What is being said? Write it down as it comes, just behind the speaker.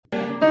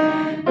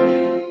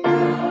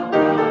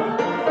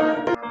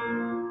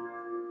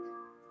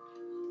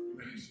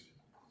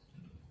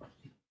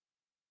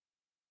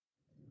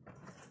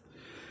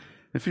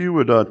If you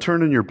would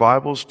turn in your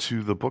Bibles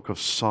to the book of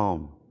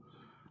Psalm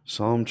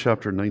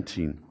chapter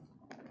 19.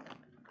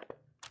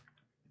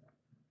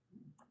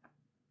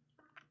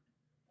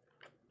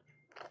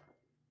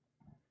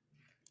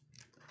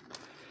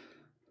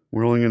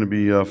 We're only going to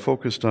be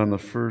focused on the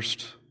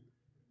first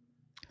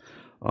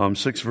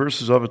 6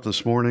 verses of it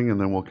this morning, and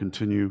then we'll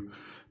continue,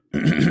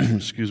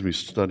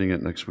 studying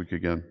it next week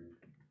again.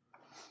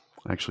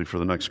 Actually, for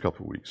the next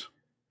couple of weeks.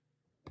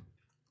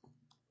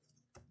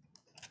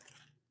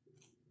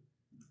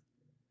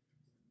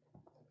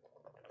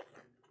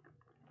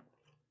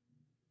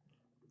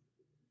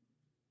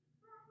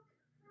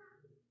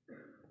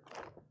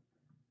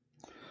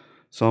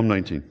 Psalm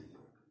 19.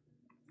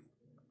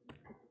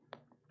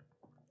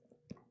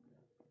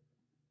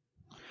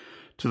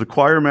 To the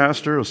choir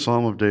master, a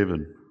psalm of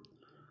David.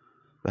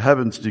 The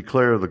heavens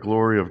declare the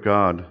glory of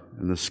God,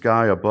 and the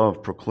sky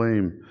above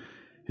proclaim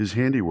his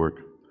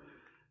handiwork.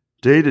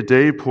 Day to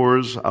day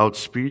pours out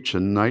speech,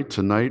 and night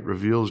to night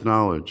reveals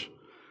knowledge.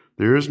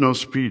 There is no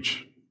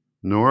speech,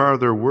 nor are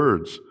there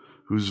words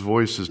whose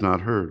voice is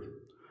not heard.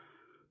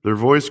 Their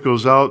voice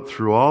goes out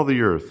through all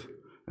the earth,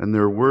 and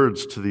their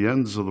words to the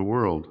ends of the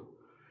world.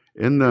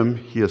 In them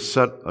he has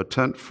set a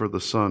tent for the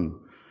sun,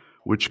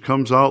 which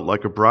comes out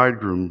like a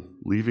bridegroom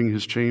leaving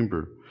his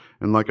chamber,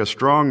 and like a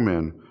strong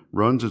man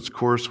runs its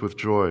course with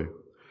joy.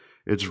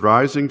 Its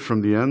rising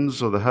from the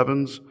ends of the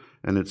heavens,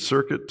 and its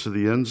circuit to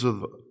the ends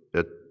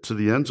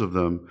of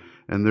them,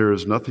 and there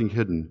is nothing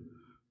hidden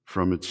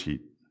from its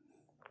heat.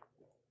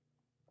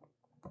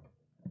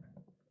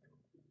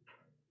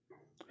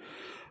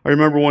 I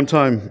remember one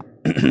time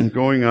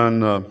going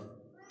on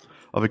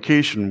a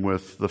vacation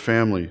with the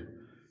family,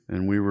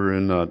 and we were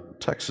in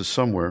Texas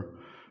somewhere.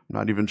 I'm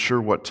not even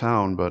sure what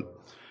town, but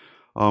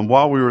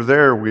while we were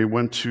there, we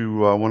went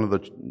to one of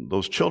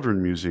those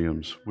children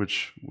museums,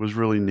 which was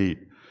really neat.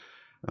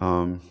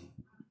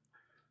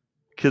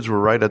 Kids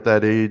were right at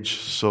that age,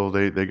 so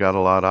they got a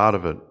lot out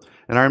of it.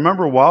 And I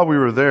remember while we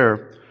were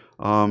there,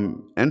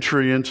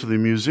 entry into the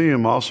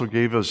museum also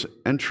gave us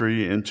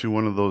entry into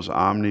one of those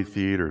Omni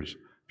theaters,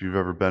 if you've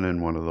ever been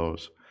in one of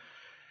those.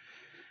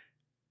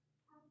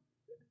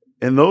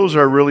 And those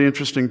are really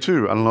interesting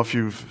too. I don't know if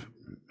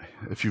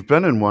you've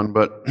been in one,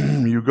 but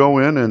you go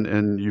in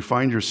and you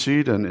find your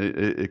seat, and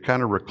it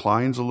kind of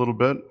reclines a little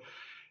bit.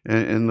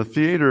 And the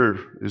theater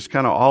is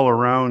kind of all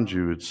around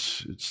you.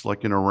 It's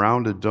like in a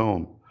rounded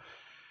dome.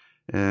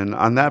 And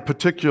on that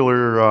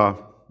particular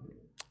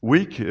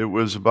week, it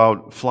was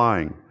about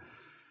flying.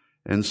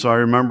 And so I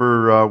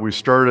remember we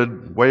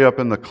started way up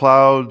in the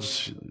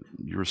clouds.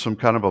 You were some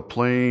kind of a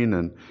plane,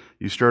 and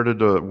you started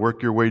to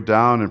work your way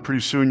down, and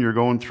pretty soon you're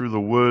going through the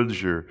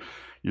woods. You're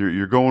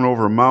going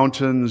over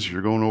mountains.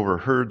 You're going over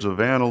herds of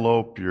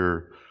antelope.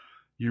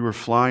 You were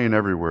flying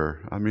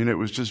everywhere. I mean, it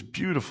was just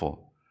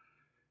beautiful.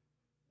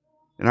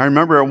 And I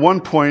remember at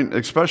one point,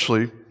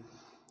 especially,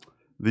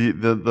 the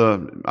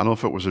I don't know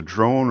if it was a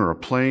drone or a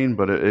plane,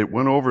 but it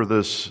went over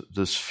this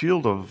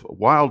field of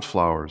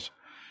wildflowers,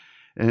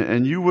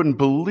 and you wouldn't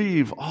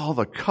believe all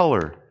the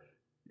color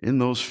in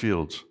those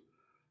fields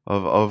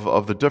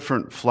of the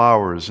different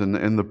flowers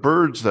and the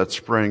birds that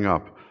sprang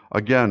up.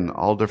 Again,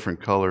 all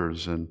different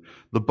colors, and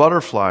the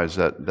butterflies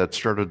that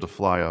started to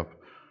fly up.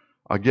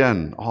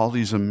 Again, all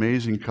these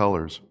amazing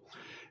colors.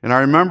 And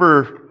I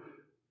remember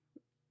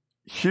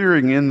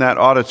hearing in that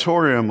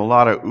auditorium a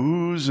lot of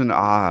oohs and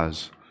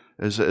ahs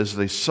as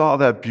they saw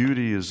that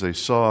beauty, as they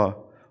saw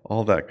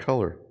all that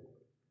color.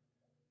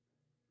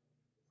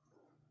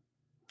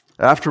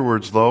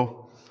 Afterwards,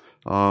 though,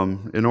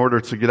 in order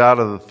to get out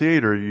of the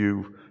theater,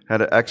 you had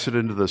to exit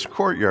into this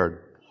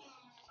courtyard.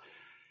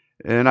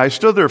 And I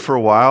stood there for a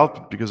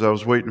while because I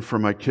was waiting for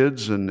my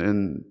kids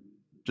and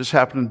just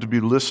happened to be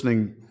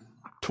listening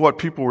to what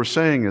people were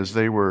saying as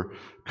they were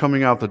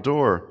coming out the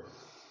door.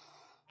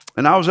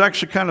 And I was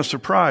actually kind of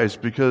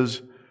surprised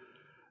because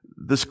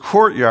this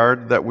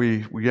courtyard that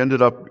we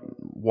ended up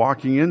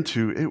walking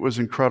into, it was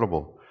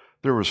incredible.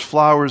 There was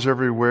flowers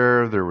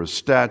everywhere. There was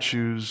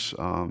statues.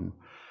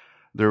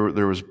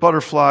 There was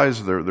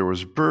butterflies. There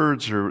was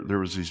birds. There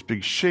was these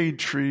big shade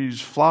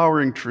trees,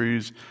 flowering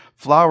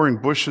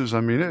bushes. I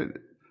mean,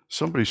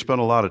 somebody spent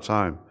a lot of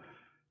time,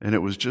 and it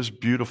was just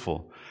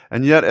beautiful.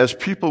 And yet, as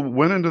people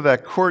went into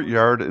that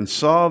courtyard and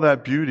saw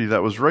that beauty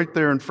that was right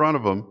there in front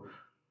of them,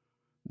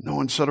 no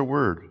one said a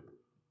word.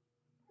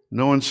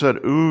 No one said,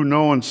 ooh,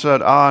 no one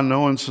said, ah,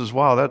 no one says,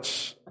 wow,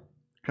 that's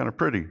kind of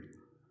pretty.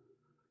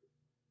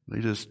 They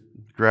just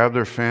grabbed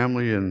their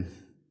family and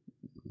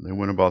they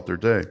went about their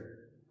day.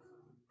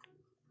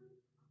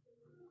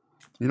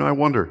 You know, I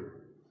wonder, do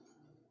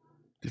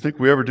you think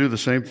we ever do the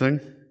same thing?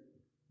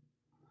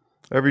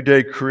 Every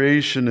day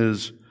creation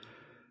is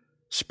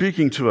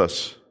speaking to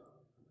us,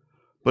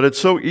 but it's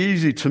so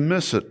easy to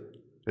miss it.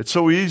 It's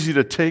so easy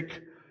to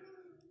take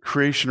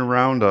creation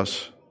around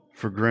us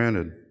for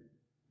granted.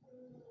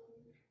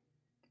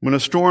 When a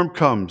storm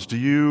comes, do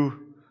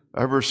you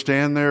ever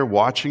stand there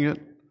watching it?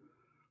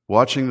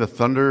 Watching the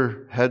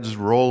thunder heads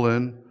roll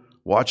in,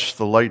 watch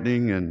the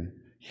lightning and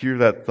hear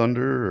that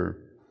thunder? Or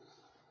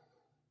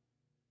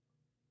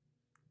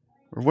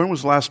Or when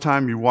was the last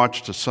time you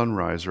watched a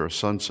sunrise or a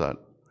sunset?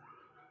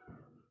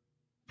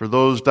 For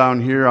those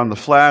down here on the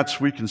flats,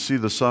 we can see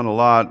the sun a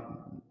lot.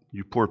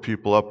 You poor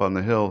people up on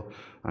the hill,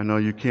 I know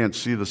you can't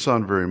see the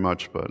sun very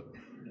much, but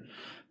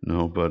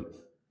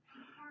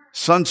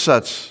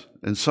sunsets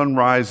and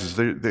sunrises,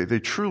 they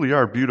truly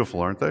are beautiful,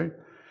 aren't they?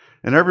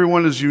 And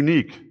everyone is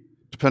unique,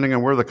 depending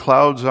on where the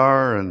clouds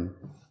are and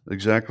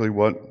exactly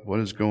what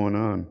is going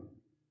on.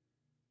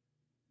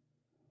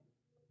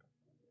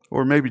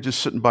 Or maybe just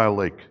sitting by a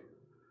lake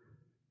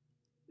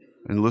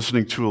and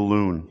listening to a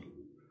loon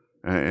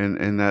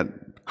and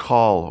that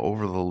call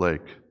over the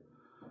lake.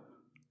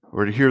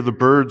 Or to hear the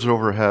birds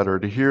overhead, or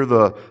to hear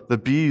the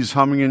bees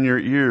humming in your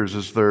ears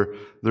as they're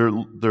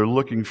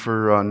looking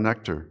for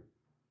nectar,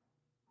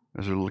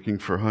 as they're looking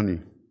for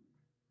honey.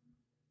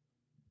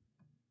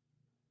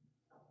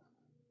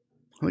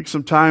 I think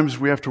sometimes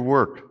we have to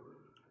work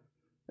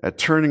at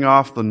turning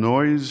off the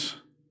noise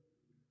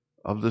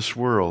of this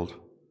world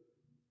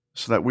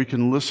so that we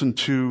can listen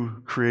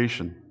to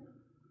creation,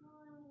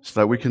 so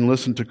that we can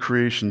listen to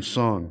creation's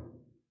song.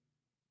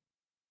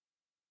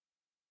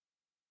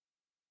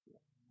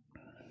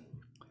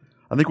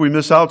 I think we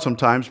miss out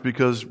sometimes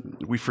because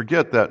we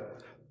forget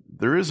that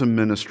there is a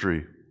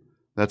ministry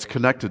that's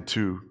connected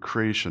to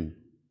creation.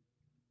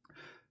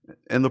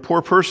 And the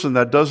poor person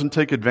that doesn't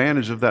take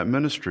advantage of that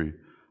ministry,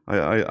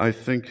 I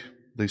think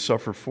they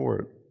suffer for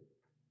it.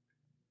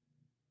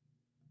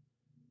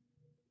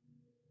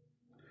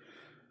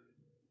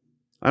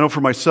 I know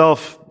for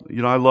myself,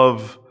 I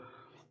love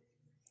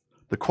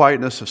the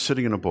quietness of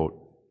sitting in a boat.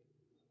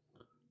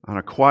 On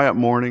a quiet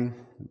morning,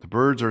 the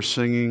birds are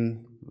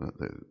singing,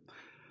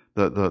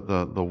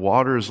 the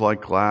water is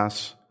like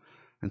glass,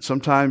 and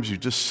sometimes you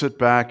just sit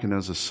back, and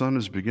as the sun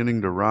is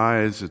beginning to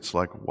rise, it's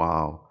like,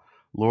 wow,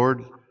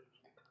 Lord,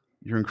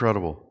 you're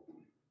incredible.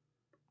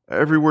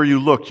 Everywhere you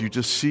look, you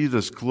just see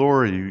this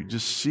glory, you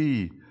just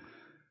see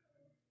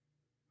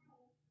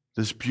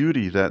this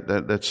beauty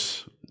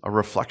that's a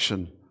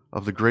reflection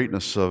of the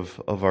greatness of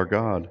our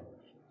God.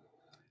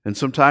 And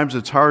sometimes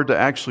it's hard to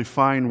actually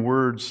find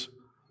words,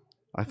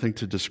 I think,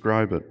 to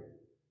describe it.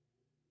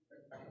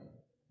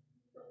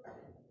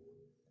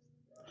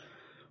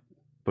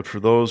 But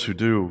for those who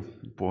do,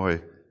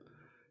 boy,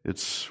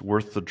 it's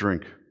worth the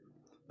drink.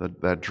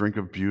 That drink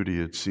of beauty,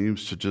 it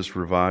seems to just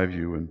revive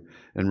you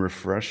and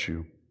refresh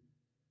you.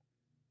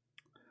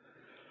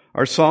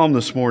 Our psalm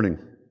this morning,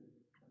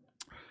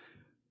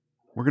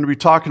 we're going to be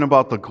talking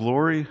about the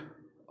glory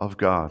of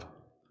God.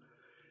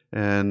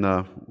 And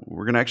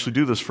we're going to actually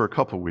do this for a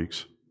couple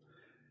weeks.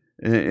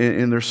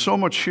 And there's so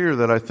much here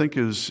that I think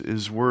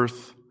is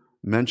worth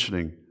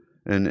mentioning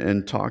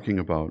and talking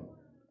about.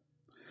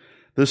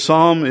 This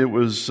psalm, it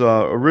was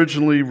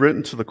originally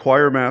written to the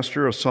choir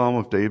master, a psalm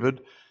of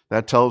David.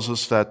 That tells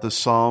us that this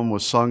psalm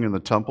was sung in the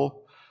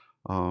temple,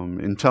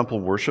 in temple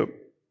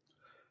worship.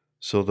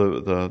 So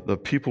the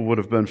people would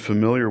have been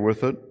familiar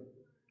with it.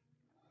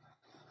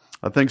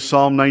 I think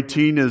Psalm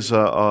 19 is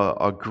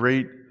a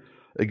great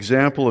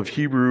example of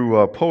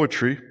Hebrew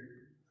poetry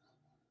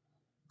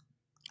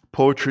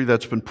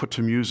that's been put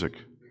to music.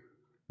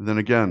 And then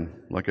again,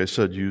 like I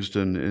said, used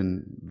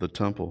in the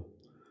temple.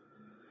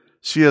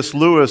 C.S.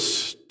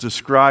 Lewis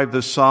described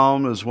this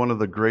psalm as one of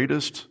the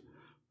greatest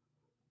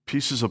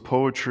pieces of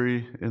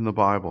poetry in the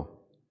Bible.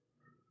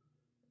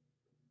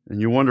 And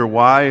you wonder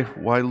why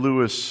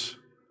Lewis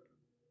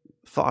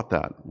thought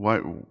that.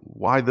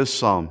 Why this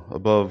psalm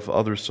above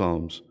other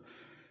psalms?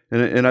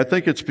 And I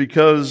think it's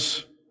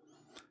because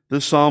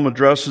this psalm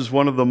addresses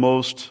one of the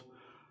most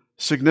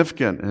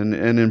significant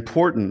and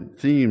important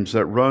themes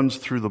that runs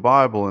through the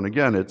Bible. And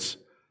again, it's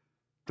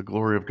the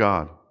glory of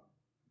God.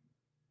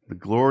 The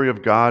glory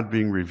of God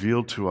being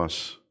revealed to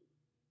us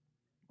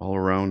all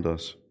around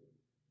us.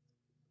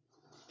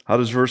 How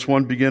does verse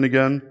 1 begin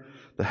again?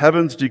 The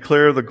heavens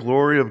declare the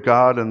glory of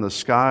God, and the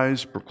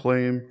skies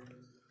proclaim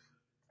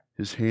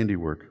His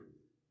handiwork.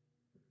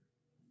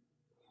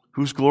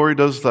 Whose glory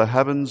does the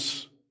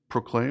heavens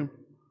proclaim?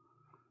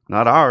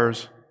 Not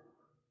ours,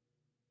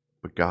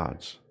 but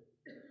God's.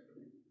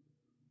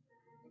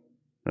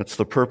 That's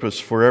the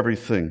purpose for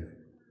everything.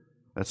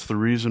 That's the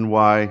reason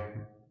why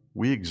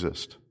we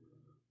exist.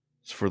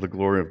 It's for the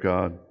glory of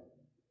God.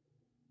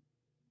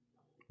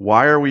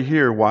 Why are we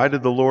here? Why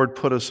did the Lord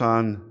put us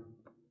on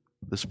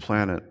this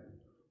planet?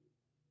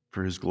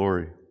 For His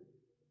glory,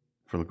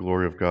 for the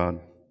glory of God.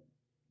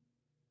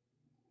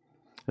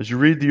 As you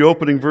read the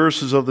opening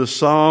verses of this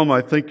psalm,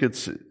 I think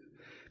it's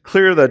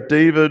clear that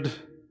David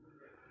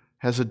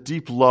has a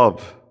deep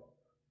love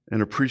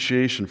and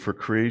appreciation for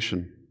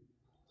creation.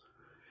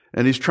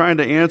 And he's trying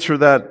to answer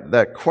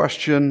that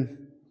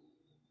question,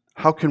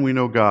 how can we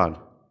know God?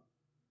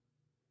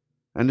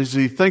 And as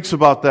he thinks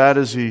about that,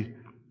 as he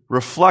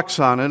reflects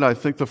on it, I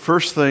think the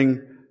first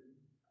thing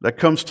that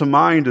comes to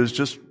mind is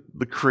just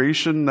the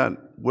creation that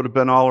would have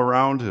been all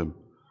around him.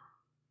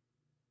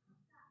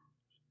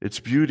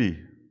 Its beauty.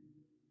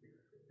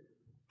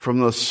 From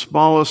the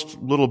smallest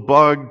little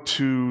bug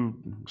to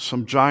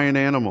some giant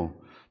animal,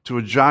 to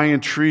a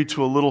giant tree,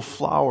 to a little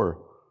flower.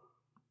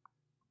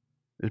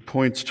 It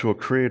points to a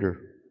creator.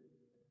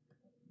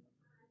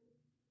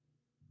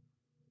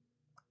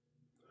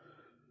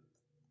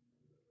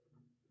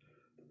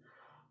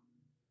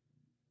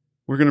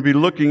 We're going to be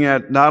looking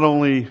at not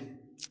only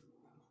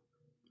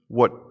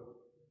what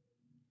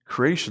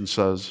creation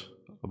says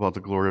about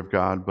the glory of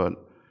God, but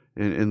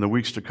in the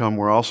weeks to come,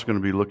 we're also going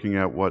to be looking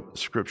at what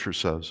Scripture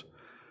says.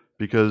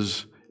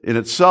 Because in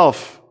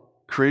itself,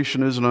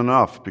 creation isn't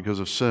enough because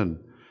of sin.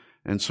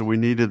 And so we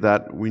need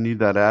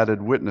that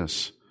added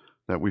witness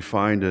that we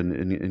find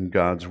in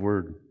God's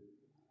Word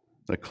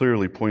that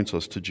clearly points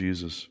us to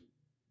Jesus.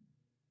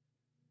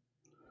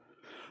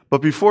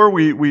 But before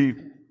we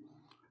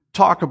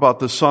talk about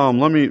this psalm,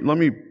 let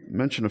me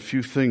mention a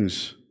few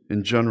things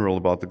in general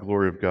about the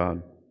glory of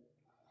God.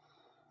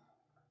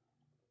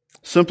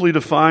 Simply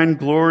defined,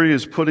 glory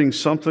is putting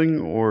something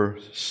or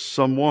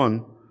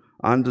someone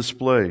on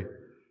display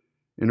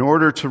in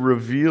order to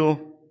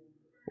reveal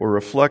or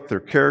reflect their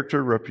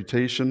character,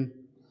 reputation,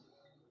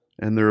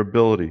 and their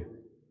ability.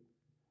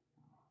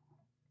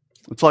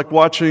 It's like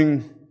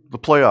watching the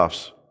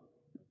playoffs.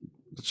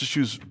 Let's just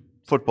use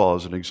football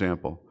as an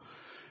example.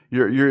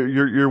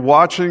 You're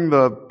watching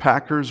the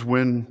Packers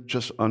win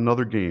just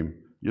another game.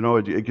 You know,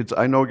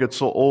 I know it gets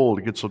so old,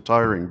 it gets so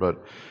tiring,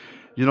 but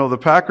you know, the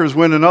Packers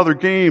win another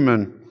game,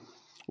 and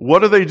what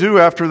do they do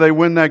after they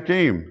win that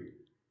game?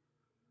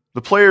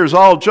 The players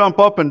all jump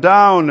up and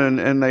down,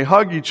 and they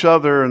hug each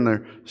other, and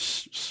they're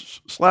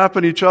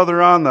slapping each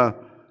other on the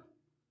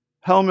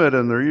helmet,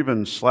 and they're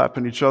even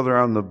slapping each other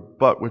on the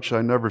butt, which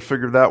I never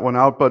figured that one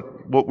out,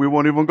 but we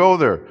won't even go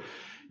there.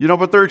 You know,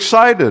 but they're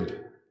excited.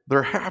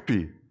 They're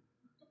happy.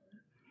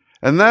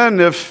 And then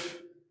if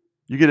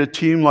you get a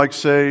team like,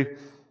 say,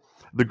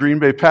 the Green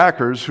Bay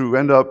Packers, who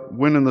end up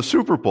winning the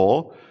Super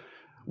Bowl,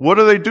 what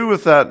do they do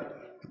with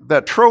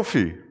that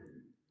trophy?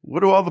 What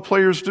do all the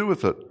players do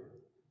with it?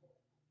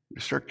 They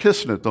start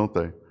kissing it, don't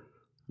they?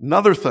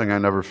 Another thing I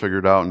never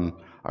figured out, and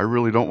I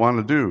really don't want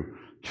to do,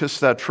 kiss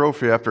that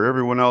trophy after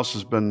everyone else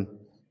has been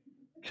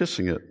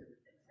kissing it.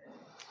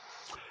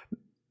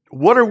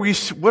 What are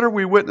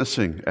we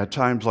witnessing at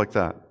times like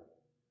that?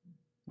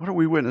 What are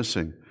we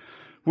witnessing?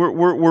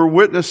 We're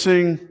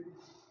witnessing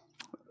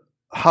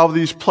how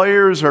these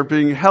players are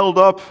being held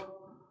up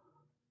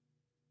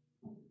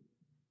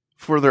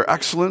for their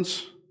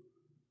excellence.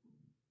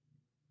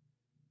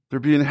 They're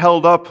being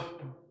held up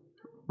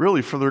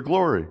really for their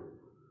glory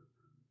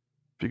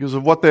because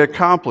of what they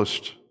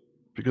accomplished,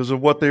 because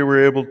of what they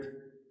were able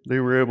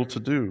to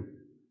do.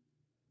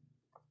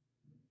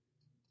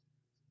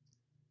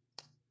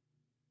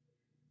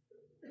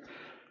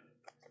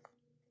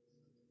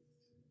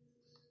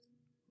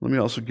 Let me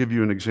also give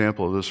you an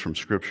example of this from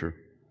Scripture.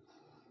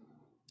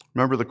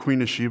 Remember the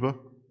Queen of Sheba?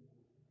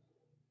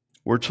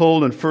 We're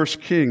told in 1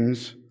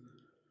 Kings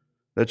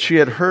that she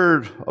had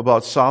heard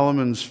about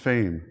Solomon's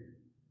fame.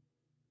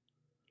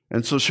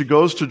 And so she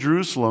goes to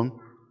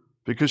Jerusalem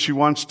because she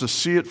wants to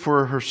see it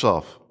for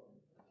herself.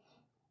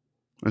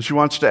 And she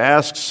wants to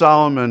ask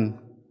Solomon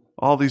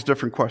all these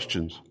different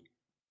questions.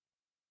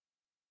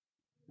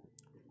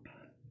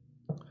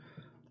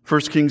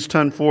 1 Kings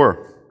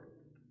 10:4,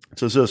 it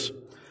says this,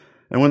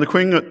 "And when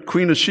the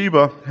Queen of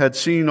Sheba had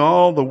seen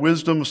all the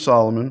wisdom of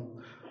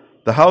Solomon,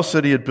 the house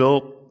that he had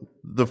built,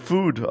 the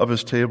food of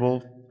his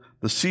table,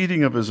 the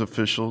seating of his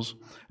officials,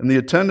 and the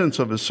attendance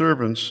of his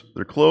servants,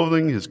 their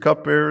clothing, his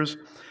cupbearers,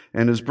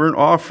 and his burnt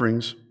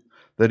offerings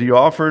that he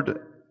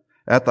offered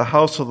at the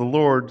house of the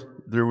Lord,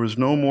 there was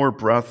no more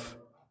breath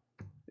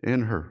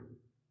in her."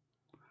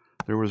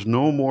 There was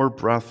no more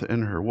breath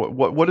in her.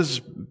 What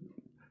is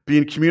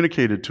being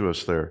communicated to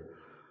us there?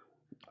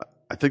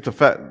 I think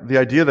the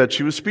idea that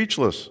she was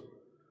speechless.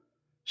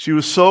 She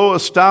was so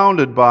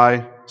astounded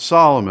by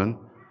Solomon,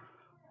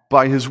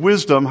 by his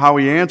wisdom, how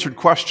he answered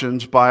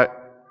questions, by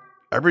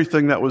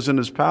everything that was in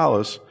his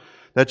palace,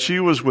 that she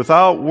was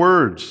without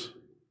words.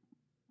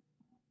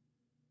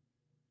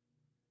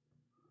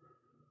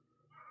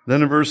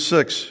 Then in verse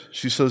 6,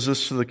 she says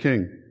this to the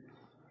king,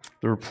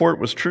 "The report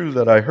was true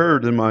that I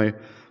heard in my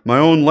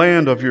own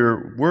land of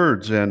your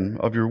words and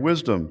of your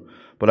wisdom,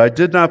 but I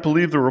did not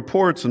believe the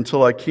reports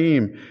until I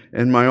came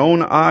and my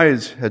own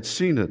eyes had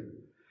seen it.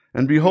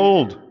 And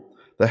behold,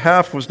 the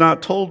half was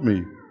not told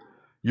me.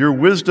 Your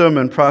wisdom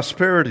and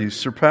prosperity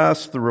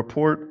surpassed the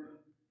report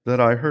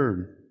that I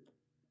heard."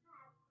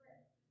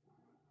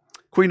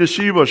 Queen of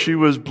Sheba, she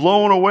was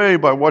blown away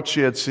by what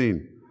she had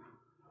seen.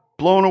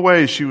 Blown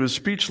away, she was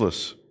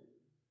speechless.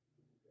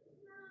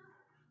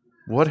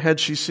 What had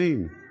she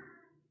seen?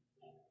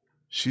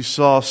 She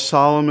saw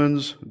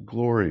Solomon's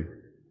glory,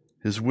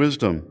 his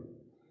wisdom,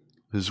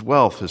 his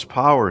wealth, his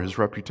power, his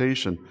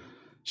reputation.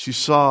 She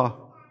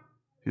saw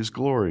his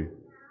glory.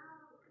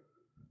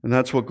 And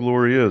that's what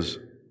glory is.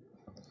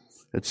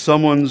 It's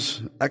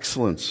someone's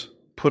excellence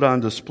put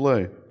on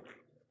display.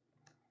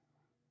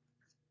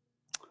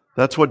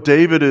 That's what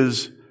David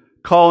is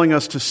calling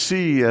us to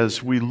see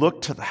as we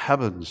look to the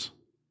heavens.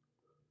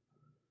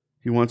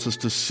 He wants us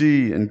to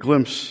see and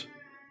glimpse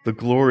the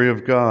glory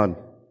of God,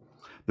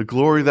 the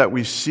glory that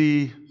we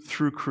see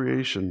through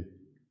creation.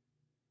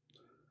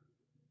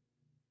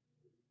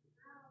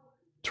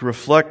 to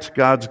reflect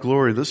God's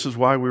glory. This is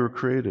why we were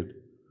created.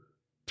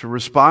 To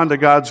respond to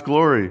God's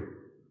glory.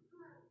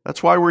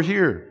 That's why we're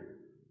here.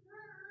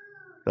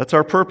 That's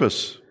our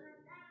purpose.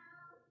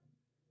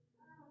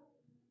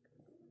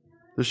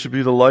 This should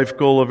be the life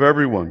goal of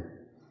everyone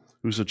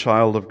who's a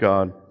child of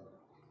God.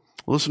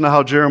 Listen to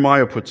how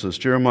Jeremiah puts this.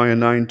 Jeremiah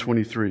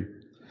 9:23.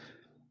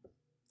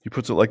 He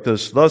puts it like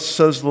this: Thus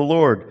says the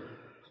Lord,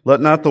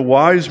 let not the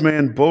wise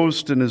man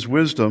boast in his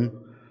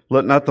wisdom,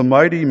 let not the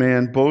mighty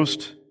man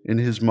boast in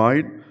his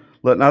might,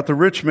 let not the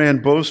rich man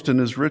boast in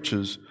his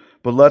riches,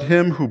 but let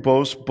him who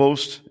boasts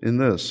boast in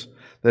this,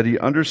 that he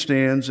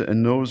understands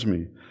and knows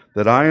me,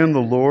 that I am the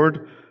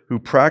Lord who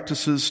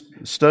practices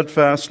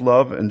steadfast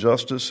love and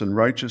justice and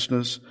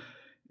righteousness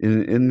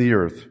in the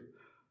earth.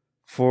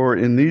 For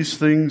in these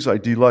things I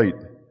delight,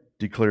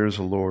 declares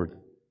the Lord.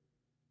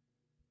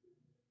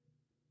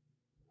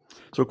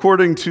 So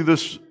according to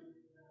this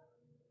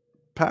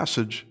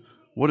passage,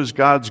 what is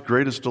God's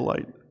greatest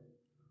delight?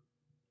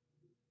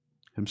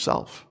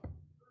 Himself.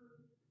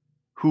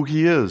 Who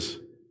He is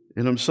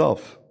in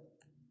Himself.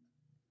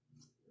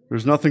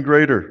 There's nothing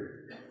greater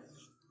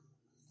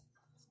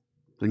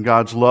than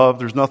God's love.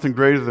 There's nothing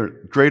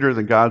greater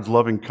than God's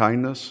loving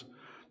kindness.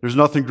 There's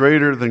nothing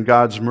greater than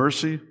God's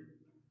mercy.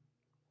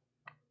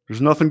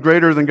 There's nothing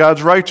greater than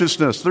God's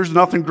righteousness. There's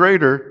nothing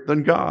greater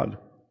than God.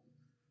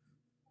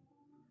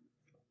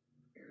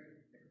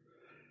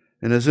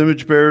 And as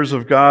image bearers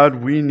of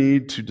God, we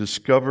need to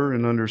discover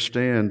and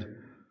understand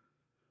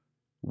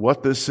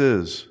what this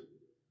is,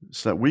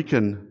 so that we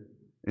can,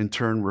 in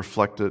turn,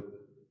 reflect it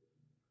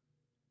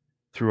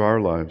through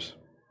our lives.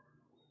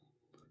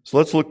 So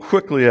let's look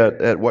quickly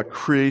at what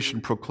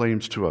creation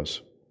proclaims to us.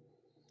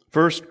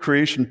 First,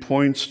 creation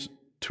points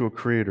to a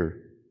creator.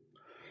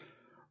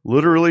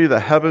 Literally, the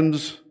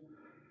heavens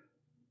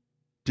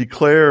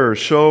declare or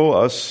show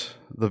us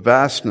the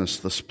vastness,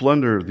 the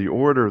splendor, the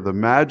order, the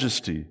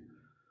majesty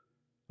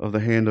of the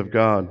hand of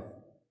God.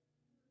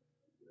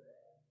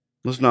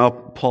 Listen how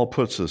Paul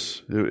puts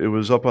this. It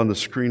was up on the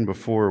screen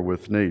before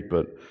with Nate,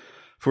 but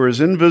for His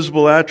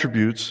invisible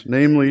attributes,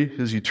 namely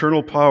His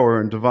eternal power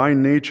and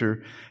divine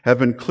nature, have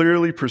been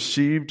clearly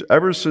perceived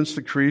ever since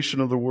the creation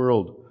of the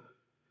world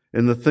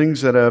in the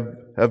things that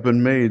have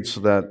been made,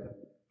 so that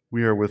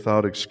we are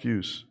without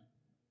excuse.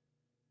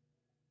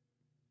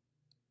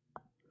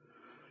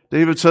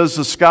 David says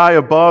the sky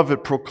above,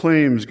 it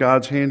proclaims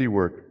God's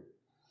handiwork.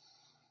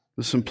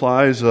 This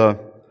implies a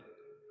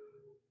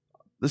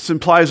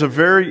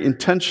very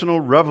intentional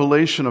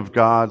revelation of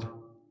God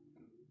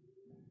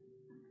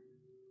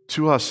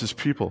to us, His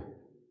people.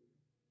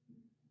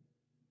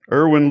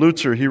 Erwin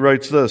Lutzer, he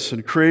writes this: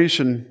 in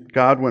creation,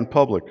 God went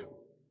public.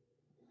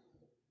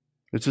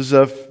 It's as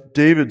if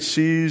David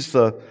sees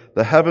the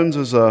heavens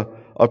as a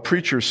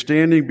preacher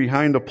standing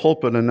behind a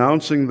pulpit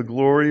announcing the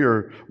glory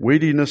or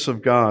weightiness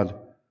of God.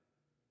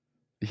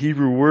 The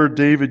Hebrew word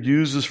David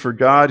uses for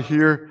God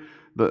here,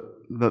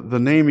 the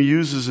name he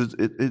uses,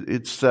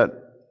 it's that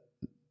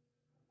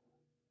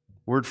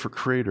word for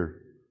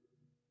creator.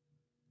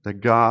 That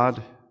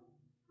God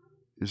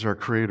is our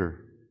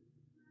creator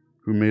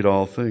who made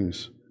all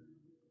things.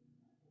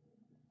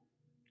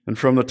 And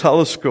from the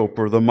telescope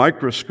or the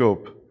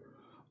microscope,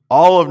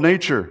 all of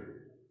nature,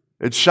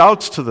 it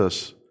shouts to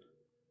this.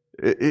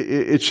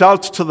 It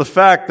shouts to the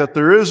fact that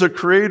there is a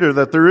creator,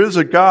 that there is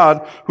a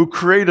God who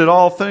created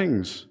all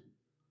things.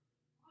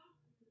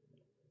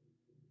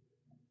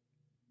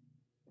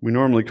 We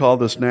normally call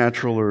this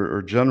natural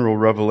or general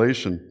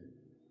revelation.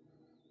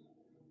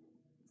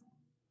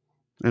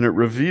 And it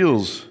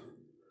reveals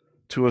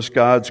to us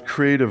God's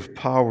creative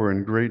power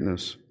and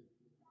greatness.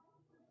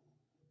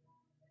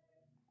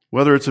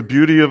 Whether it's a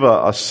beauty of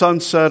a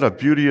sunset, a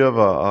beauty of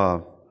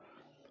a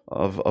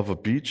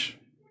beach,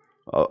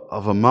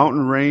 of a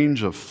mountain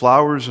range, of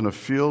flowers in a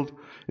field,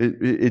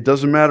 it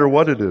doesn't matter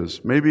what it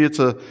is. Maybe it's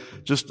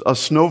just a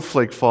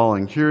snowflake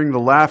falling, hearing the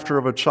laughter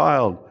of a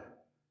child.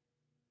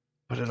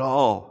 But it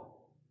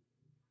all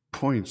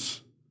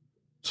points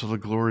to the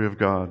glory of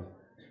God.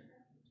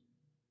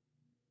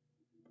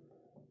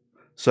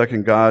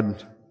 Second,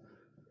 God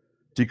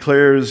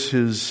declares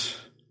His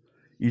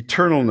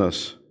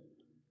eternalness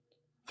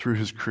through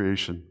His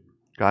creation.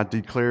 God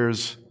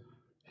declares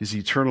His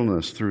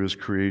eternalness through His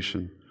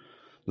creation.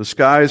 The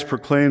skies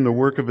proclaim the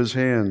work of His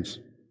hands.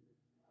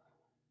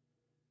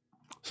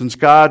 Since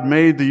God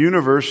made the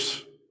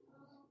universe,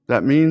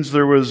 that means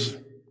there was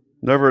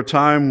never a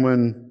time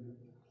when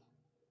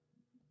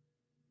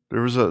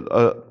there was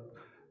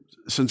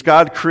since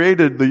God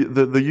created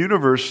the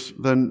universe,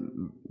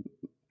 then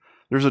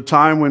there's a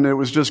time when it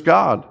was just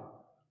God.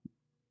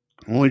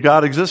 Only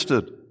God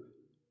existed,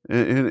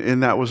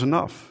 and that was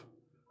enough.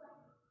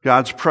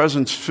 God's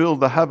presence filled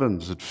the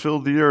heavens, it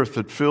filled the earth,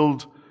 it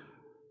filled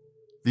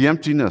the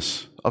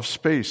emptiness of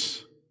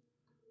space.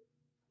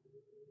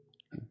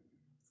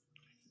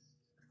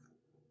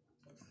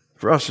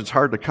 For us, it's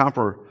hard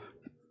to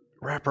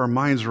wrap our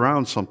minds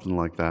around something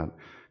like that,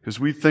 because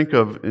we think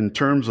of in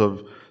terms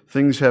of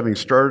things having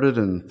started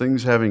and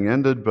things having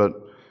ended, but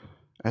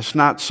it's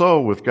not so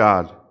with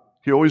God.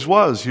 He always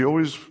was. He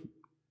always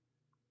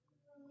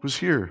was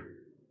here.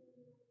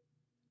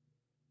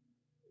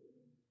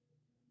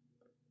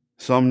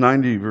 Psalm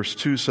 90 verse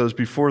 2 says,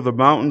 "Before the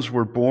mountains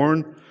were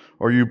born,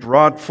 or you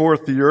brought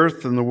forth the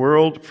earth and the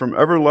world, from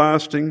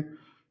everlasting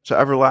to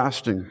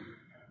everlasting,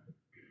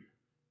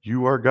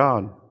 you are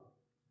God."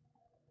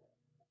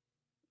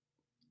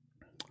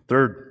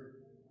 Third,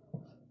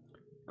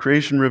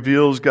 creation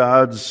reveals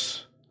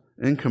God's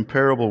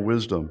incomparable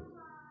wisdom.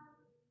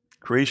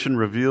 Creation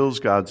reveals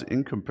God's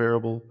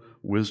incomparable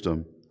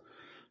wisdom.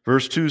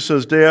 Verse 2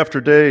 says, "Day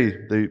after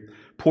day they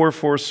pour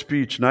forth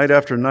speech. Night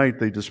after night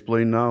they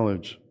display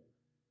knowledge."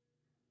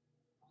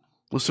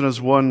 Listen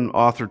as one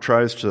author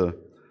tries to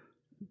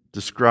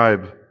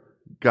describe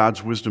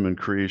God's wisdom in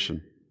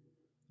creation.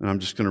 And I'm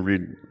just going to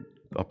read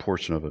a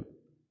portion of it.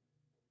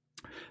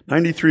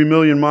 93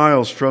 million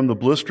miles from the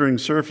blistering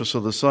surface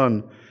of the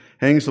sun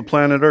hangs the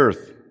planet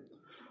Earth,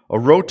 a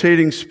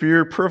rotating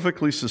sphere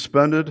perfectly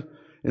suspended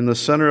in the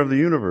center of the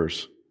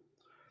universe.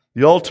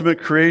 The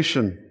ultimate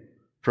creation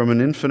from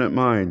an infinite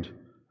mind,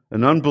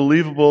 an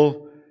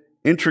unbelievable,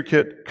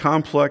 intricate,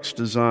 complex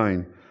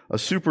design, a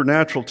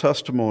supernatural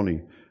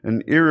testimony,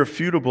 an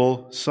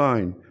irrefutable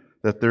sign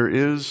that there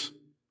is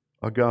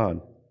a God.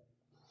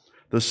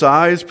 The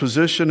size,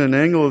 position, and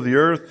angle of the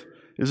earth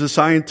is a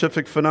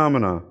scientific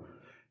phenomenon.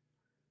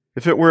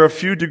 If it were a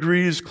few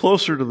degrees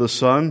closer to the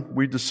sun,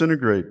 we'd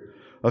disintegrate.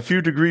 A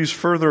few degrees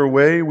further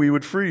away, we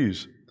would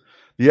freeze.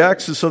 The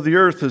axis of the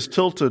earth is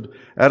tilted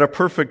at a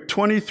perfect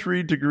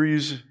 23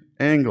 degrees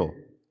angle.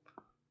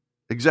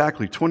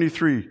 Exactly,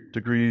 23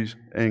 degrees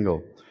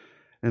angle.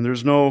 And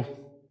it's no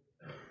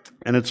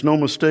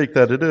mistake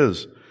that it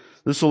is.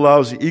 This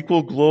allows the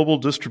equal global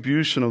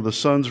distribution of the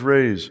sun's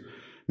rays,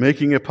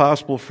 making it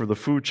possible for the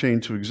food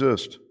chain to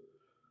exist.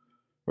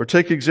 Or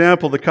take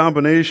example, the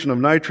combination of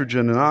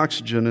nitrogen and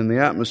oxygen in the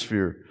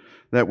atmosphere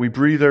that we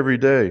breathe every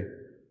day.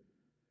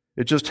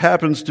 It just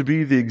happens to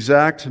be the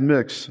exact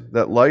mix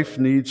that life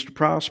needs to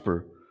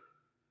prosper.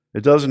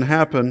 It doesn't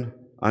happen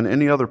on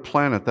any other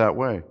planet that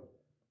way.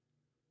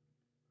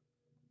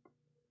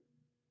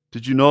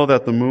 Did you know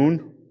that the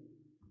moon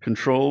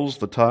controls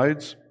the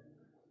tides?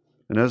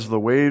 And as the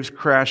waves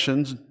crash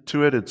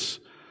into it,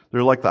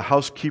 they're like the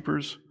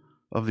housekeepers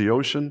of the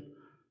ocean,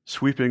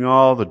 sweeping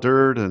all the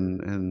dirt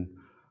and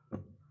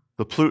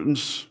the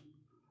pollutants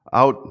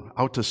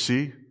out to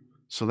sea,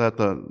 so that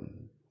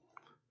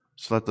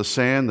the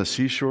sand, the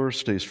seashore,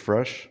 stays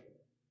fresh.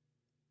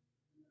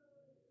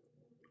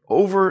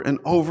 Over and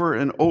over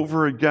and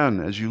over again,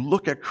 as you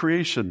look at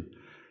creation,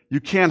 you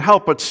can't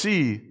help but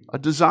see a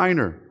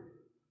designer,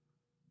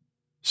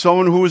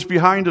 someone who is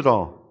behind it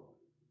all.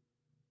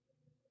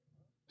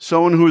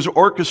 Someone who is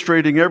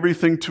orchestrating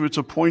everything to its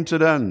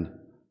appointed end.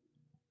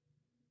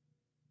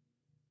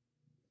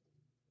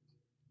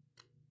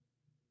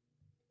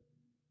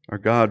 Our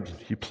God,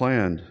 He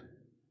planned.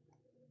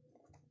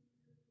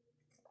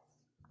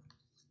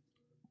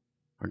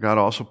 Our God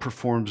also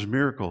performs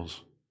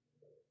miracles.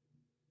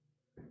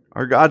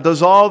 Our God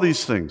does all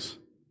these things,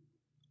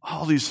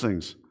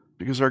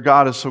 because our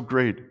God is so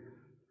great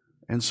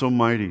and so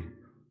mighty.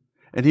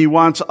 And He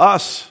wants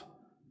us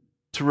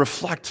to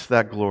reflect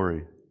that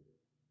glory.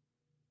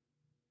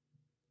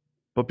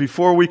 But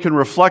before we can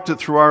reflect it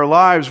through our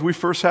lives, we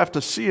first have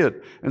to see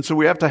it. And so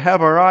we have to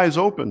have our eyes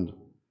opened.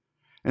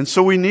 And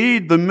so we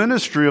need the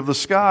ministry of the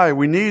sky.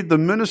 We need the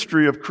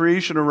ministry of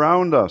creation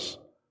around us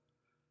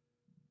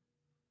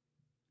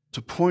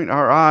to point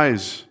our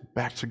eyes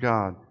back to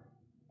God,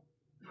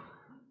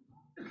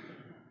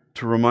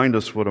 to remind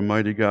us what a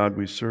mighty God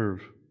we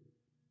serve.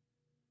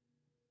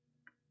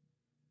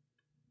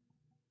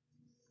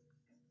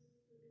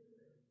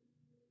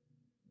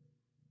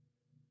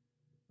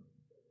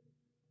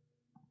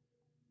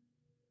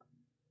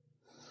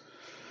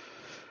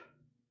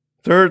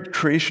 Third,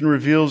 creation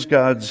reveals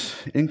God's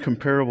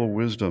incomparable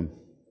wisdom.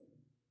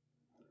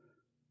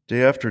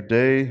 Day after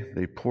day,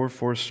 they pour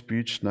forth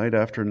speech. Night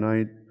after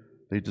night,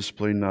 they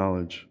display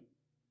knowledge.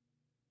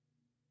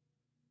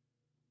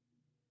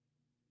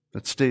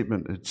 That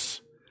statement,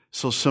 it's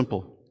so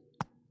simple.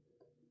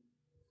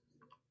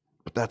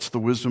 But that's the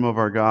wisdom of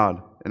our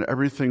God. And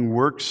everything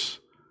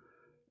works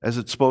as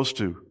it's supposed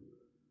to.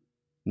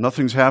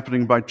 Nothing's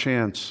happening by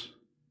chance.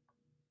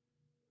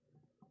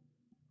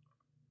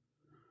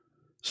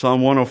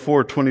 Psalm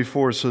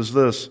 104:24 says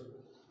this,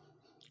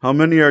 "How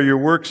many are your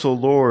works, O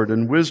Lord?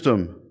 In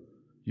wisdom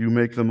you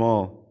make them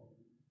all."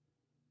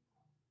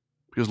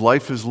 Because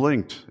life is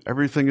linked.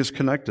 Everything is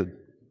connected.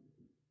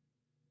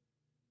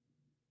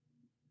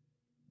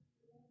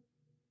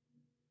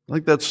 I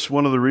think that's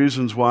one of the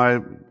reasons why,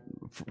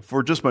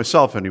 for just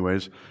myself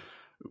anyways,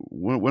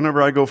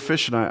 whenever I go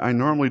fishing, I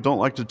normally don't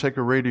like to take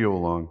a radio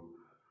along.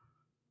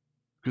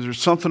 Because there's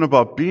something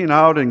about being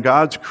out in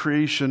God's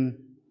creation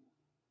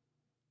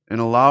and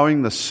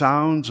allowing the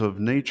sounds of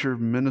nature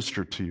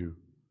minister to you.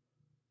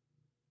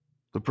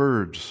 The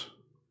birds,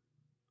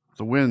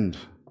 the wind,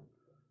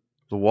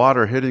 the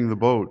water hitting the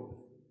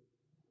boat,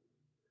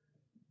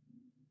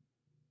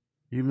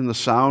 even the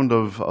sound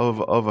of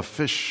a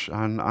fish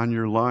on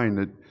your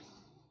line.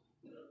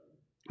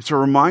 It's a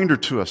reminder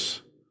to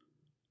us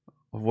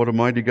of what a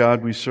mighty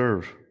God we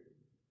serve.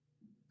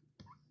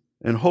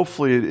 And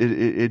hopefully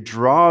it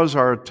draws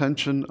our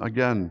attention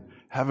again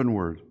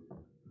heavenward.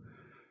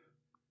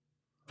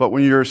 But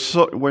when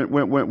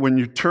when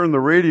you turn the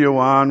radio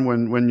on,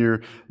 when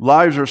your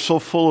lives are so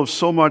full of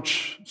so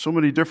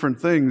many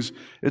different things,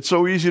 it's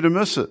so easy to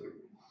miss it.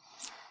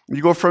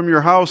 You go from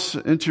your house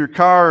into your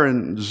car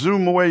and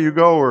zoom away you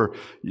go, or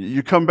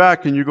you come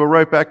back and you go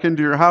right back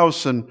into your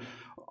house, and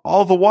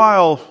all the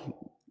while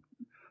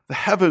the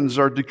heavens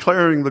are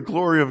declaring the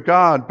glory of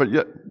God, but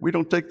yet we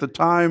don't take the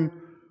time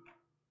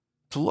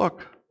to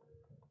look,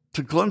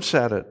 to glimpse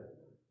at it.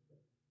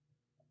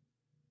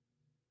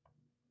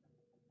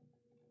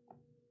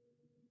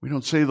 We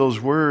don't say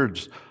those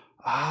words,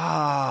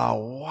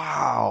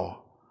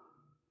 wow,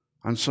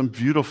 on some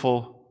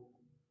beautiful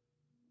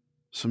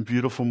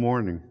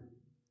morning.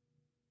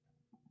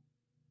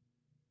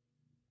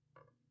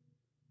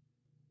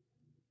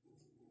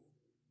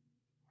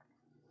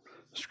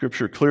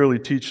 Scripture clearly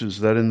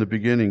teaches that in the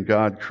beginning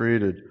God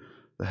created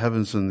the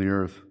heavens and the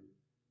earth.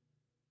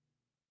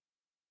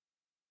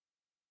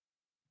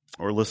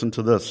 Or listen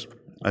to this,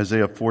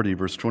 Isaiah 40,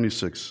 verse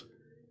 26.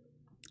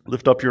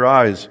 Lift up your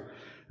eyes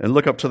and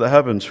look up to the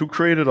heavens. Who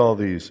created all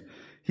these?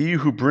 He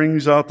who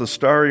brings out the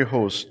starry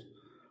host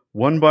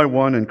one by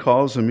one and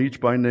calls them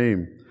each by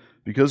name.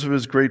 Because of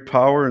his great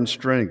power and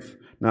strength,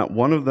 not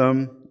one of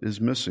them is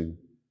missing.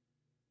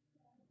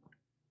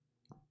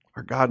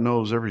 Our God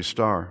knows every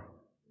star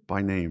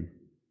by name.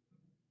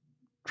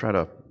 Try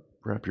to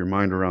wrap your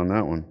mind around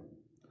that one.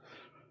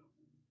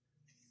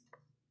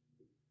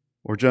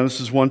 Or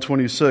Genesis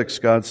 1:26,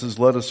 God says,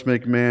 let us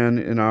make man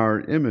in our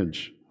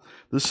image.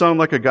 This sounds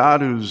like a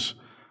God who's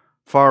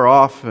far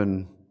off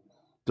and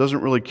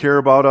doesn't really care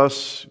about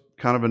us,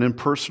 kind of an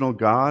impersonal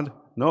God.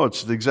 No,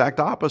 it's the exact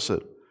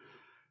opposite.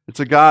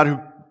 It's a God who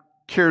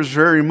cares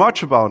very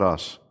much about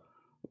us,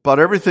 about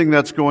everything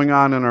that's going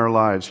on in our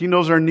lives. He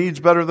knows our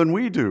needs better than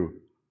we do.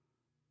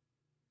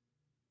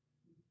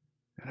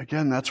 And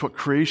again, that's what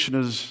creation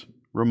is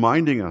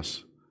reminding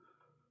us.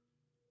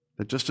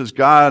 That just as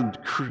God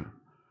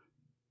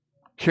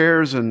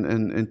cares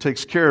and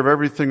takes care of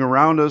everything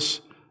around us,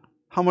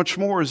 how much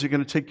more is He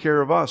going to take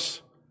care of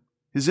us,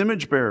 His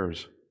image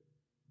bearers?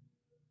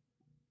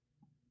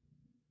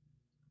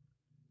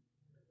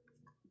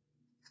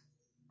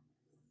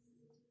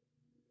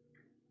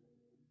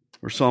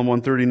 Or Psalm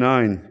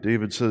 139,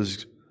 David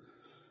says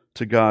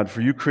to God,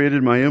 for you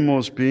created my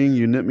inmost being,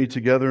 you knit me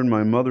together in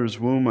my mother's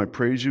womb. I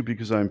praise you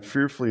because I am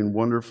fearfully and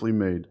wonderfully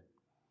made.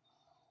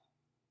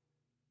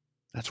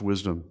 That's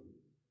wisdom.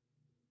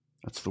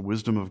 That's the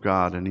wisdom of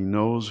God, and He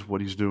knows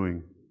what He's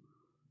doing,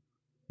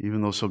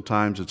 even though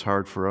sometimes it's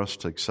hard for us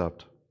to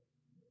accept.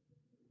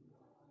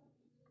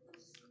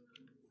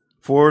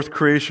 Fourth,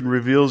 creation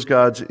reveals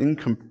God's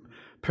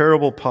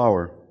incomparable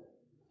power.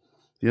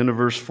 The end of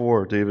verse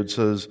 4, David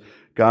says,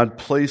 God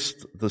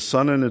placed the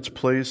sun in its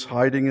place,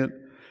 hiding it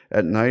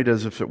at night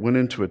as if it went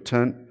into a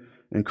tent,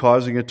 and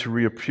causing it to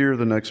reappear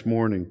the next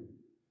morning.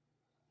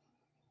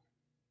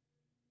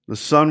 The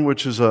sun,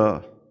 which is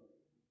a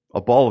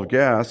ball of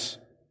gas,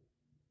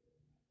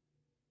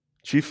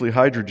 chiefly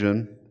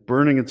hydrogen,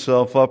 burning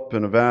itself up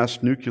in a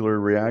vast nuclear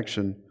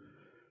reaction,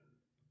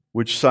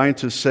 which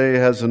scientists say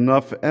has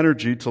enough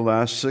energy to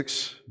last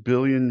 6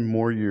 billion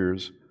more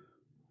years.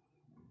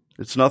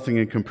 It's nothing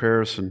in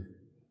comparison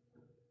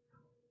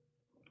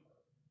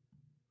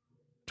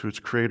to its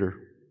creator.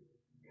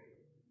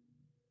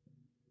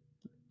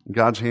 In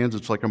God's hands,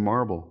 it's like a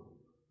marble.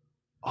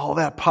 All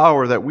that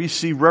power that we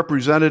see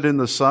represented in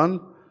the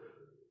sun,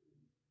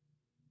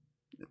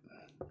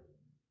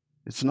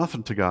 it's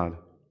nothing to God.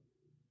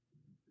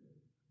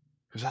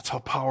 Because that's how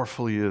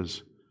powerful He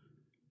is.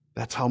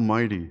 That's how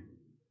mighty.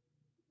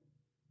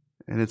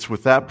 And it's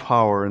with that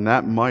power and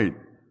that might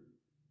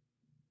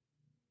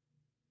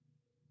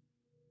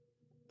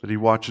that He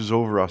watches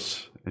over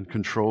us and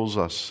controls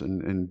us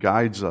and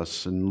guides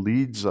us and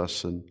leads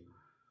us and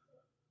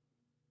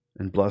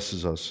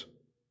blesses us.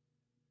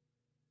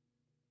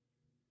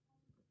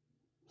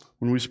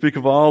 When we speak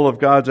of all of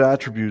God's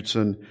attributes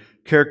and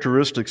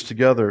characteristics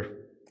together,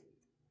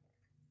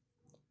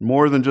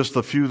 more than just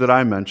the few that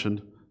I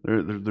mentioned,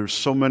 there's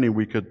so many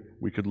we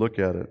could look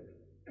at it.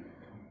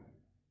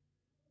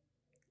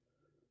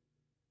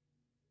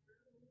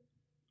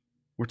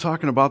 We're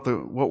talking about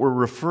what we're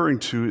referring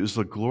to is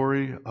the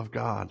glory of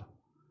God.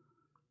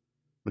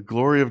 The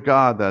glory of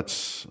God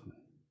that's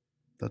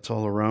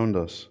all around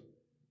us.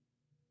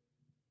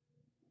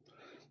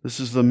 This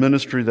is the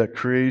ministry that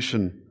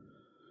creation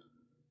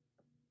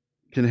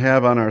can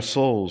have on our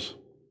souls.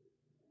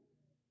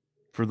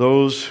 For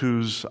those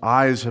whose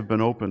eyes have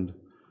been opened.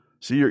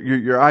 See,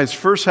 your eyes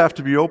first have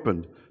to be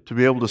opened to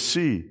be able to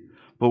see.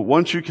 But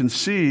once you can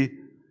see,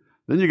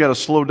 then you got to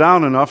slow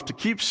down enough to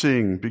keep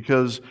seeing,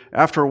 because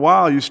after a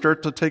while you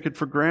start to take it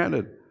for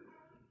granted.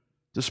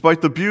 Despite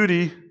the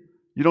beauty,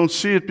 you don't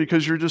see it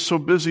because you're just so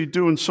busy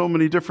doing so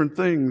many different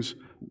things,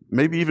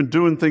 maybe even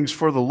doing things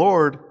for the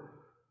Lord.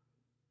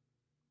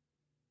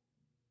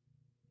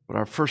 But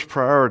our first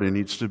priority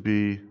needs to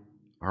be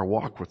our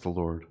walk with the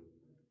Lord.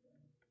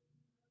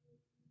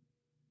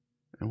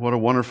 And what a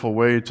wonderful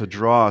way to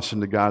draw us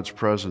into God's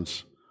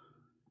presence.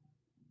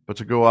 But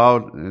to go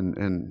out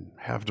and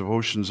have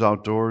devotions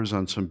outdoors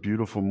on some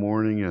beautiful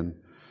morning and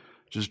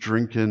just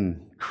drink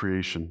in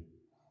creation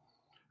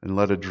and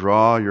let it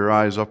draw your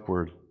eyes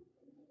upward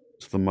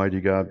to the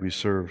mighty God we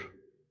serve.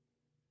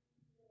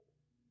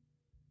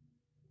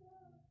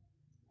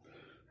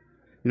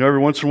 You know,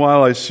 every once in a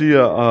while I see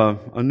a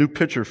new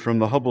picture from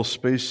the Hubble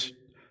Space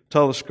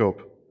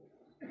Telescope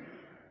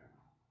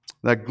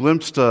that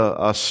glimpsed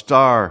a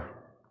star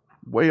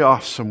way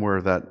off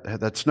somewhere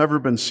that's never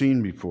been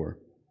seen before.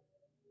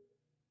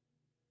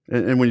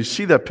 And when you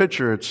see that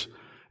picture,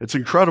 it's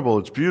incredible,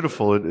 it's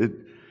beautiful,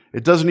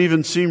 it doesn't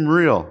even seem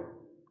real.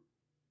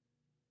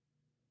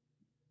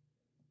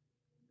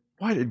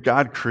 Why did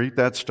God create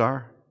that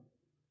star?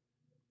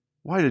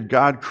 Why did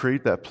God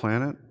create that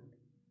planet?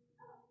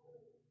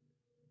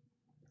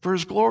 For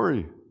His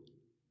glory.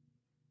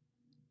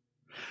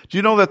 Do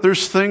you know that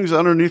there's things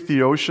underneath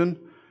the ocean,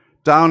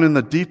 down in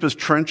the deepest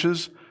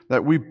trenches,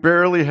 that we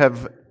barely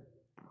have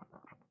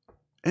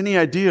any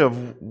idea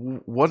of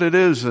what it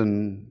is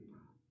and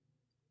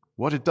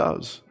what it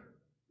does?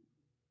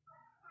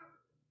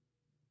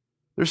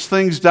 There's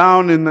things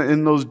down in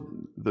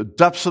the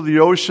depths of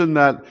the ocean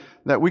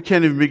that we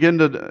can't even begin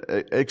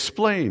to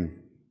explain.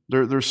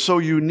 They're so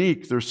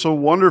unique, they're so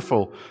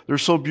wonderful, they're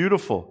so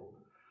beautiful.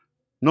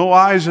 No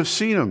eyes have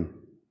seen them.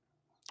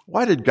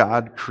 Why did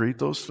God create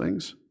those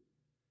things?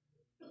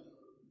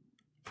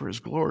 For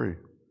His glory.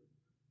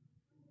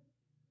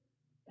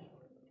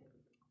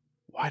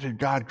 Why did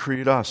God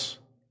create us?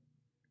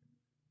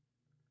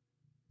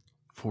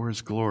 For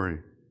His glory.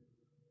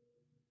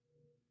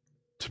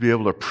 To be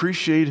able to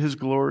appreciate His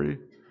glory,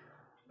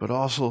 but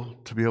also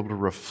to be able to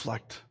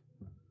reflect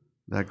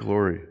that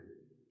glory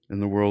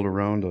in the world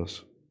around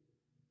us.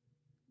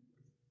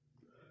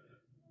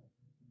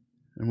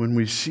 And when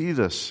we see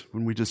this,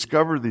 when we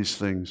discover these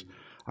things,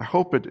 I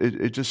hope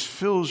it just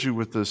fills you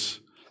with this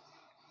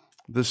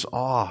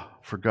awe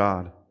for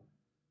God,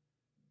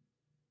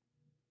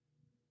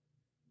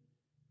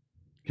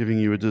 giving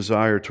you a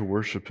desire to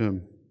worship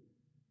Him.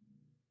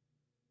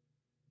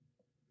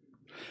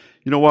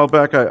 You know, a while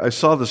back I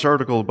saw this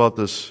article about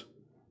this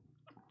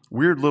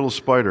weird little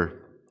spider,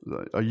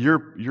 a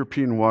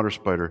European water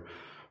spider.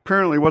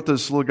 Apparently what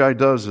this little guy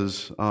does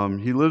is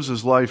he lives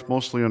his life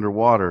mostly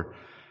underwater.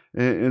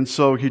 And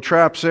so he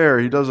traps air.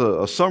 He does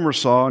a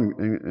somersault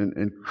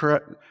and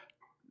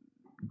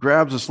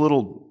grabs this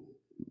little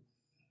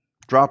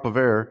drop of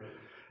air.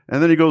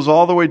 And then he goes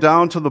all the way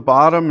down to the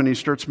bottom and he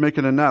starts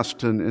making a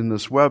nest in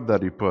this web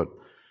that he put.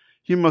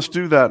 He must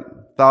do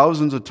that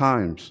thousands of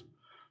times.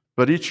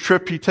 But each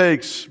trip he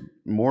takes,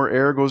 more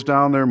air goes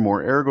down there,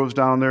 more air goes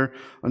down there,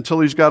 until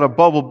he's got a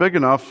bubble big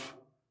enough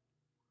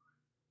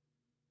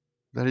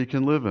that he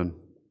can live in.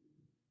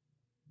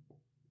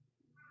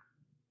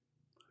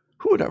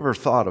 Who would ever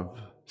thought of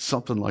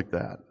something like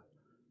that?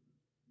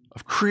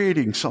 Of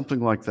creating something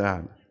like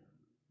that?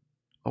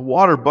 A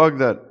water bug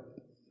that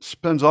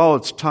spends all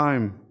its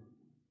time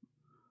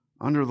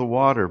under the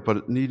water,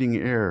 but needing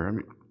air. I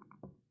mean,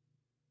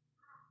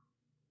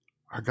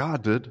 our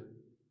God did.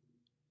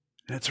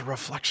 And it's a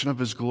reflection of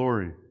His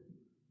glory.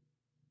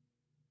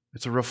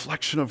 It's a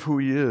reflection of who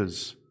He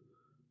is.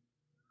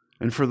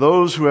 And for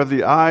those who have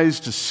the eyes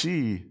to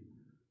see,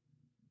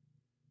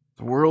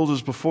 the world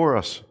is before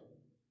us.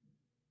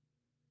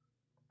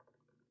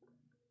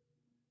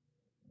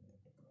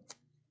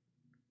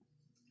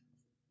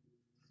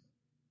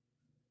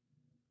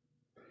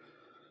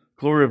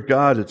 Glory of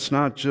God, it's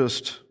not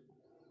just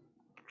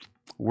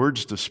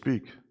words to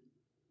speak,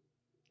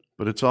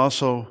 but it's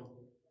also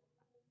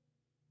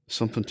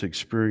something to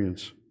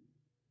experience.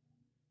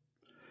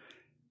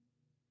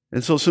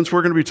 And so since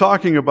we're going to be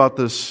talking about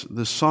this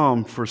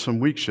psalm for some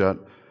weeks yet,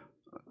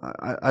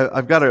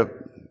 I've got a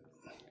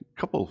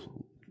couple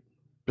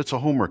bits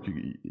of homework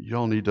you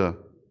all need to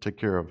take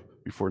care of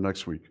before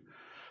next week.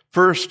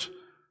 First,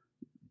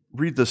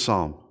 read the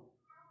psalm.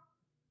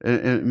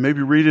 And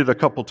maybe read it a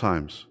couple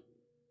times.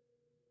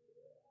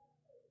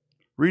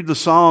 Read the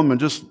psalm and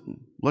just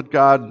let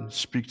God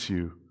speak to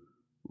you.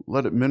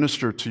 Let it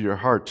minister to your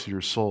heart, to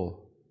your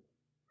soul.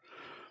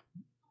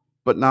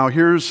 But now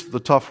here's the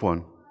tough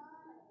one.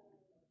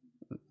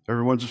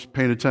 Everyone's just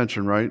paying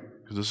attention, right?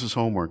 Because this is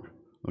homework.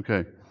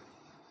 Okay.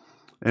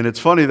 And it's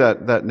funny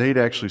that Nate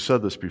actually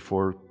said this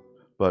before,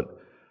 but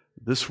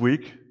this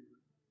week,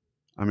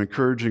 I'm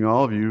encouraging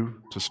all of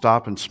you to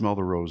stop and smell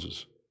the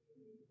roses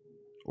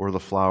or the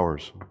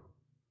flowers.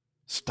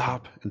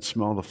 Stop and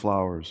smell the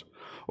flowers.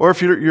 Or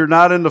if you're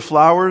not into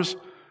flowers,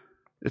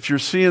 if you're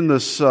seeing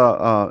this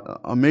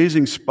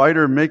amazing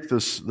spider make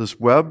this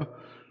web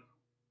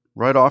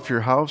right off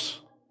your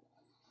house,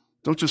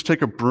 don't just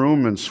take a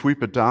broom and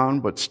sweep it down,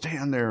 but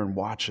stand there and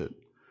watch it.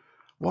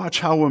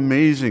 Watch how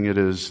amazing it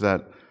is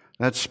that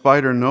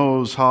spider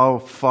knows how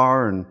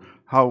far and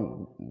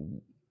how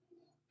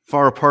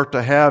far apart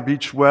to have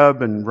each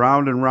web, and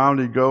round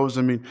he goes.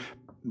 I mean,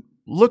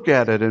 look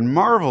at it and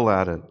marvel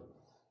at it.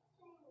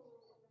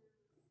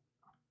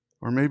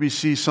 Or maybe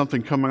see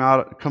something come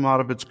out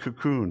of its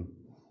cocoon.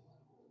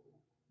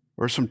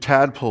 Or some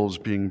tadpoles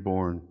being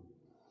born.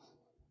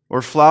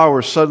 Or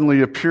flowers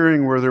suddenly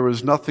appearing where there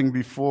was nothing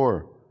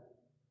before.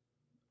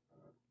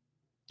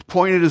 The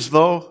point is,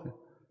 though,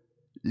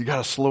 you got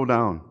to slow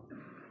down.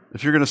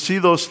 If you're going to see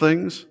those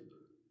things,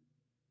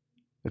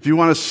 if you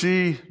want to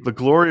see the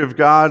glory of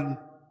God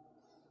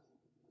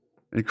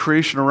and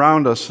creation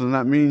around us, then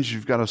that means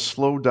you've got to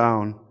slow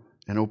down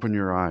and open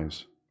your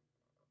eyes.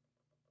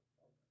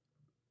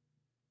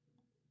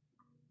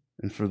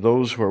 And for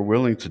those who are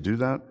willing to do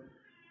that,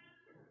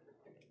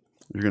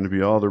 you're going to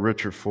be all the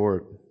richer for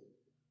it.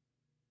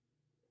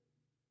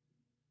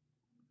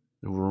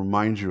 It will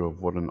remind you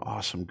of what an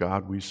awesome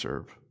God we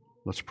serve.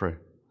 Let's pray.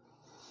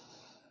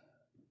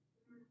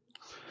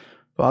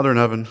 Father in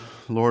heaven,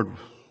 Lord,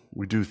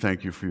 we do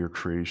thank you for your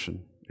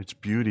creation. Its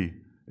beauty,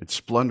 its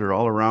splendor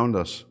all around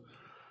us.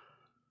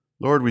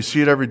 Lord, we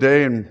see it every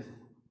day, and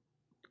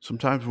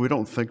sometimes we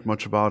don't think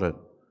much about it.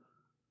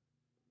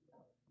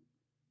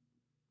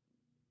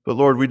 But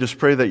Lord, we just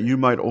pray that you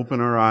might open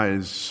our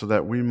eyes so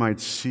that we might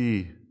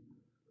see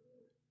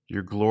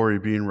your glory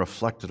being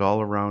reflected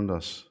all around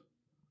us.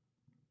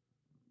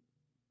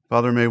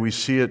 Father, may we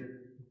see it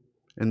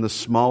in the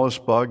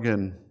smallest bug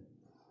and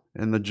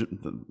in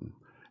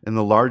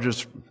the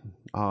largest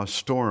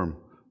storm.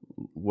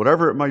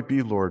 Whatever it might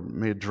be, Lord,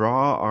 may it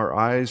draw our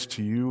eyes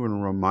to you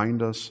and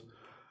remind us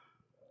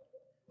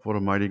what a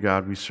mighty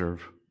God we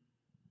serve.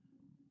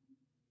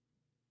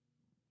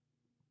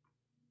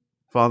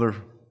 Father,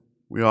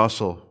 we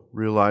also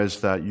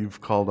realize that you've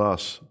called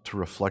us to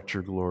reflect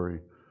your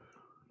glory.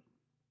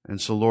 And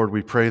so, Lord,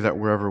 we pray that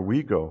wherever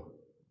we go,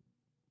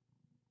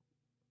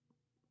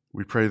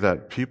 we pray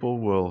that people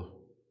will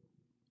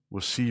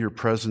see your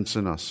presence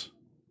in us.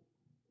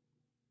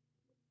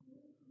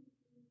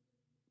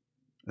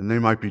 And they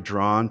might be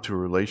drawn to a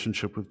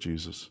relationship with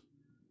Jesus.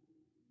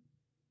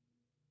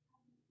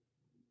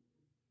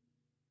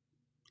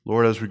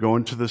 Lord, as we go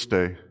into this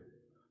day,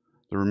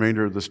 the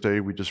remainder of this day,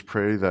 we just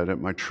pray that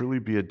it might truly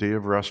be a day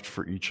of rest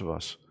for each of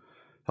us,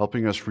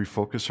 helping us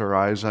refocus our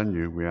eyes on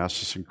you. We ask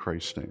this in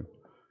Christ's name.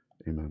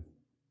 Amen.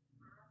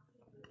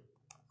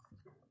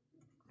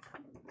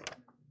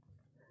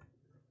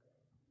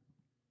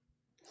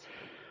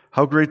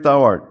 How Great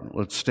Thou Art.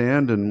 Let's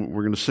stand, and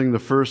we're going to sing the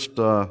first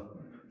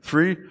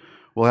three.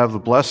 We'll have the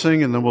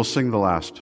blessing, and then we'll sing the last.